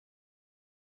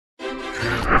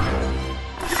Go,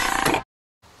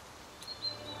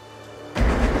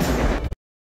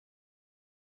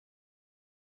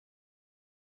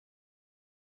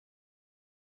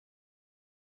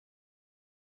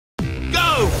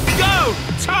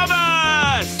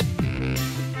 Thomas!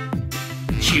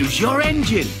 Choose your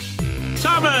engine.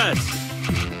 Thomas!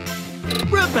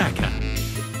 Rebecca.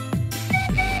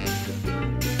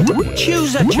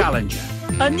 Choose a challenger.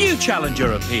 A new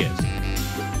challenger appears.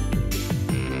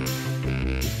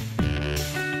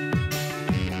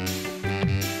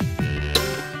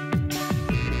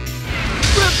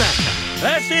 Rebecca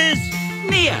versus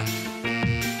Nia.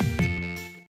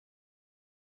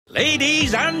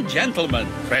 Ladies and gentlemen,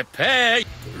 prepare.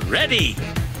 Ready.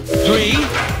 3,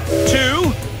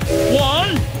 2,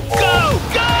 1, go!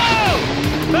 Go!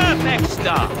 Perfect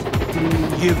start.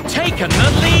 You've taken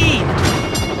the lead.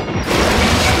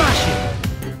 Smash it.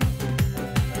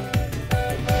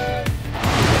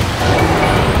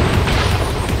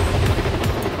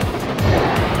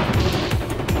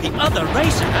 The other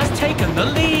racer has taken the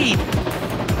lead.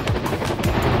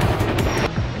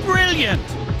 Brilliant.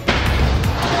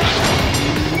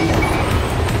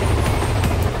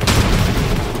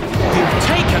 You've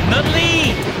taken the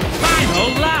lead! Final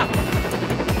lap!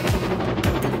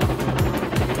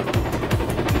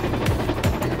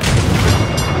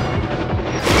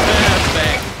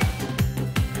 Perfect!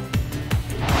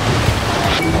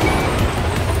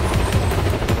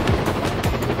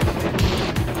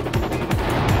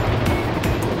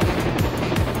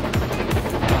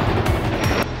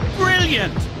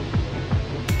 Brilliant!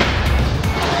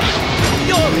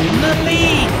 You're in the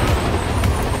lead!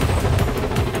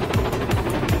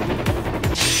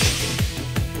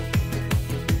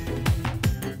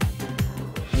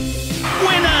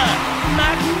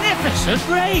 Magnificent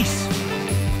race!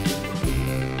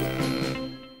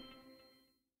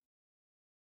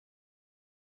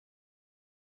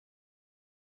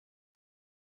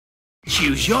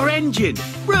 Choose your engine,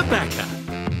 Rebecca.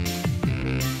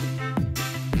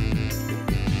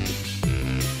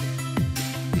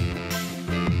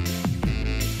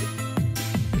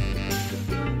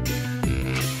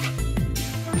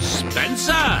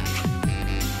 Spencer.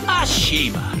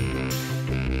 Ashima.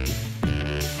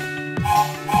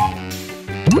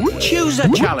 Choose a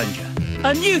challenger.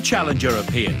 A new challenger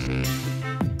appears.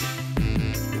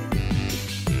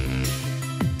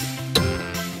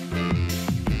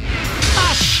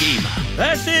 Ashima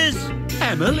versus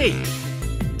Emily.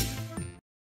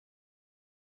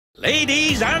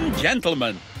 Ladies and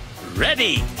gentlemen,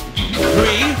 ready.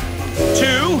 3,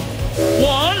 2,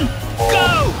 1,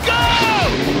 go! Go!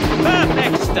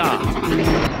 Perfect start.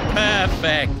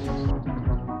 Perfect.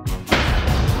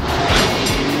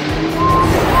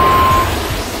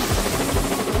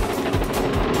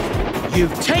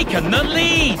 You've taken the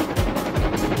lead!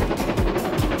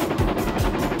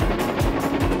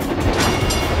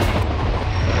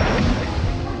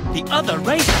 The other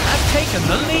racer has taken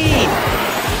the lead!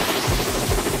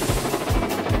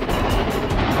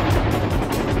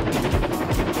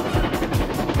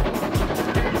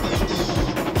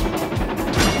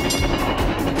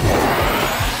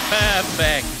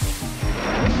 Perfect!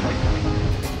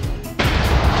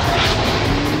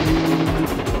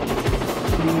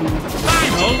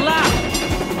 Final lap!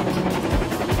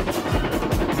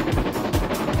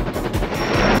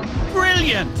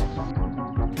 Brilliant!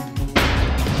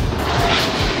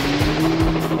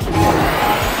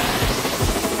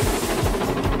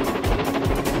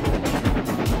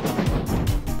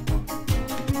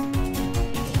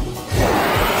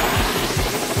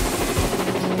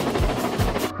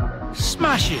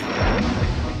 Smash it!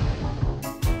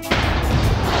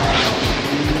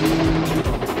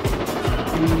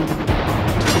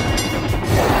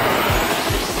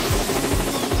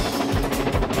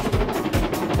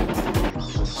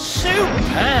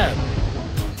 Superb!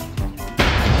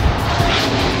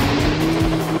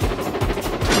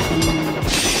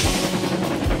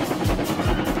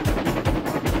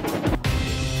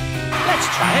 Let's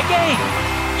try again.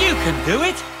 You can do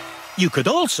it. You could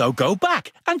also go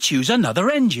back and choose another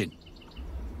engine.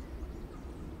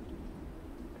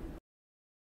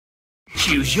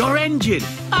 Choose your engine,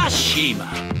 Ashima.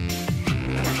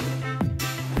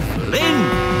 Lynn.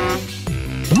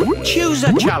 Choose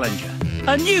a challenger.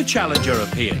 A new challenger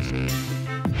appears.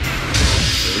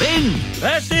 Lynn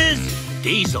versus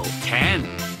Diesel 10.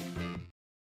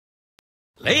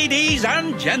 Ladies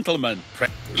and gentlemen,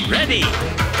 ready.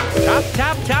 Tap,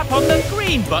 tap, tap on the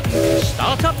green button to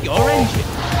start up your engine.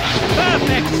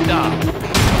 Perfect start.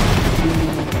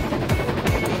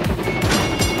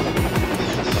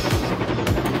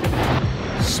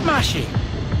 Smashing.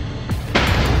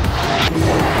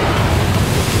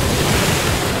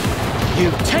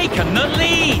 You've taken the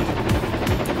lead!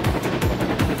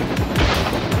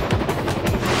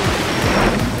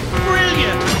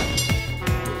 Brilliant!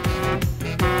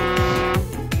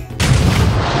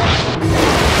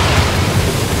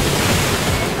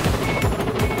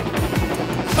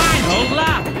 Final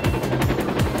lap!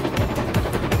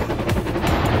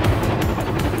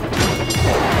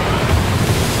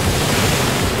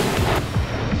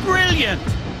 Brilliant!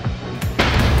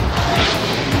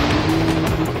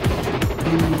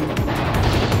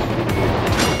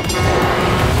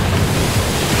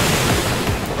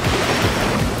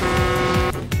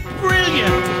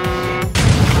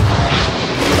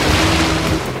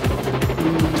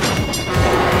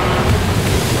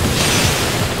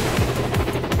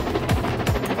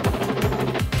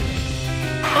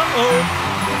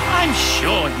 I'm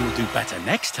sure you'll do better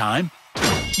next time.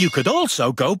 You could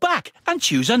also go back and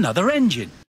choose another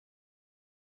engine.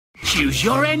 Choose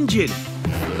your engine.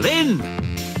 Flynn.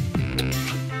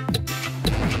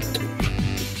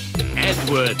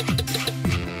 Edward.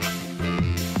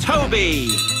 Toby.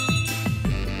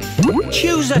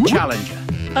 Choose a challenger.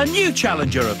 A new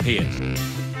challenger appears.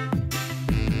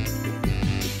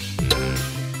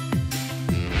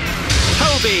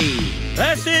 Toby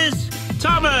versus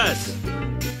Thomas.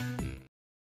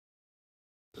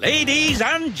 Ladies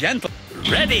and gentlemen,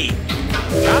 ready?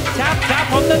 Tap, tap,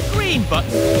 tap on the green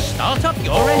button to start up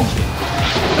your engine.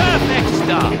 Perfect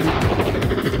start.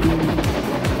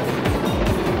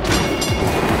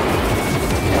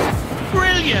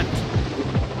 Brilliant.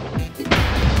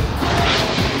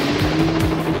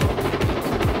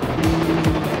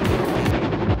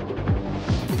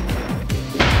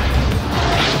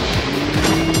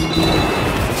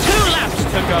 Two laps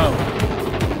to go.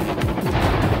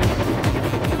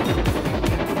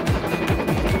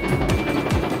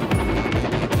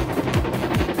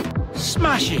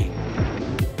 Splashy.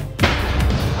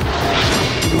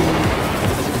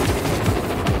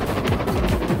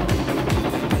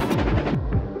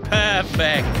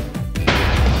 Perfect.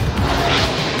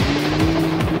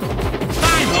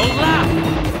 Final lap.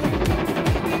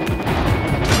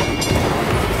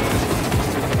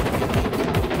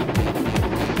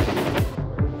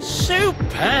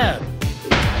 Superb.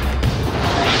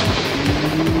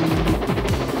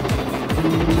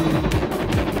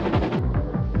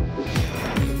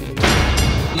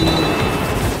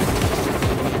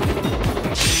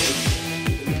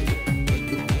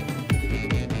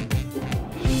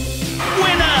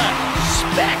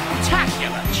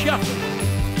 Spectacular shuffle.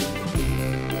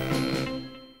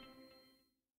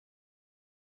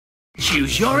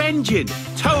 Choose your engine.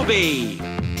 Toby.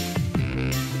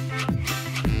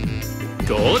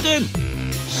 Gordon.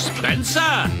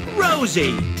 Spencer.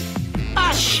 Rosie.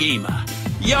 Ashima.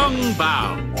 Yong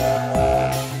Bao.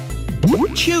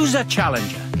 Choose a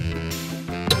challenger.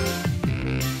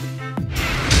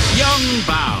 Yong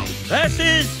Bao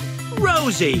versus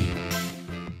Rosie.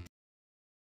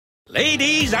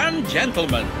 Ladies and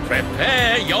gentlemen,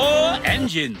 prepare your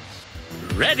engines.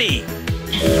 Ready?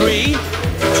 3, 2,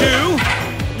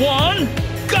 1,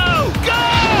 go! Go!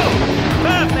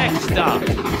 Perfect start.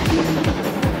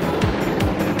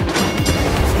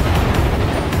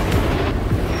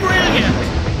 Brilliant!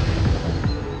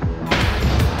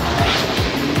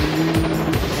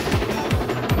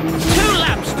 Two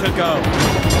laps to go.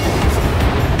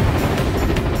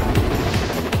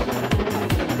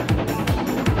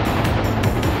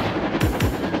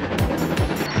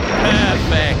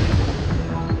 Perfect.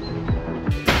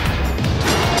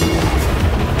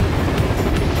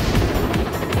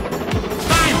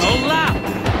 Final lap.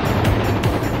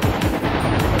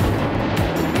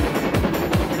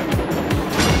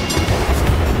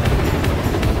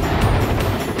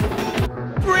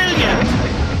 Brilliant.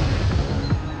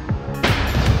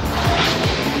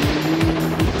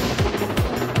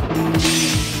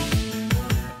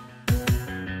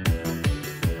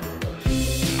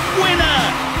 Winner!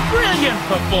 Brilliant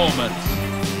performance!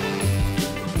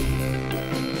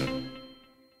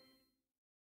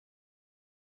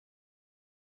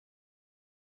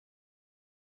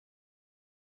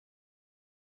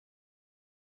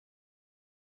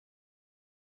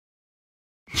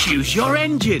 Choose your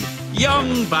engine.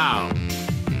 Yong Bao.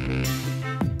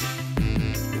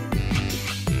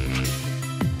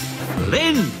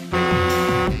 Lynn.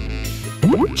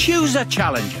 Choose a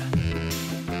challenger.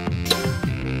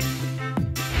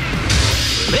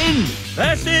 Lynn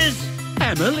versus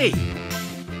Emily.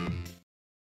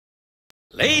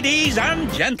 Ladies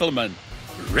and gentlemen,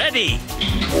 ready?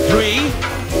 3,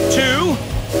 2,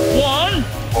 1,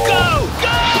 go!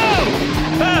 Go!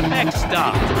 Perfect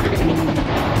start.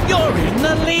 You're in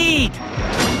the lead!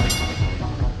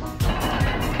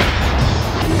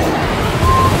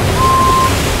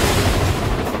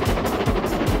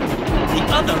 The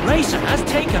other racer has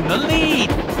taken the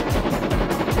lead!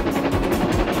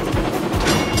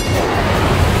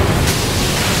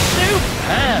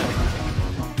 Superb!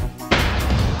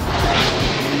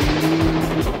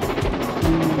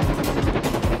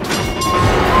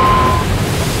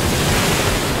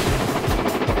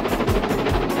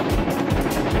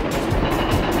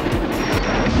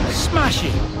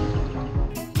 Smashing!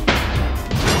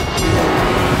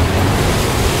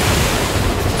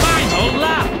 Final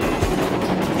lap!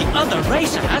 The other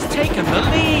racer has taken the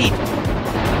lead!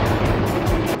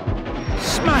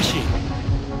 Smashing!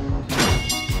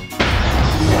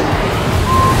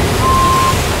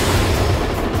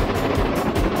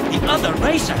 The other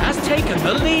racer has taken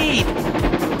the lead!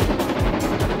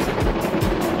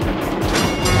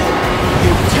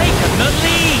 You've taken the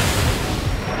lead!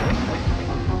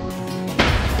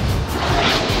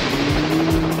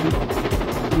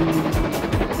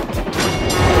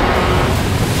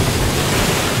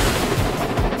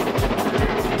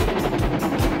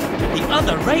 The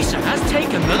other racer has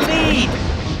taken the lead!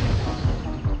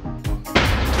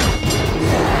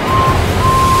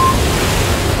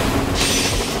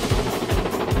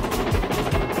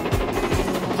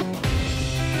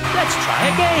 Let's try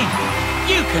again.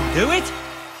 You can do it.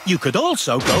 You could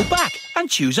also go back and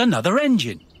choose another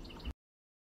engine.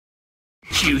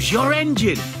 Choose your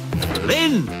engine. Pull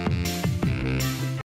in.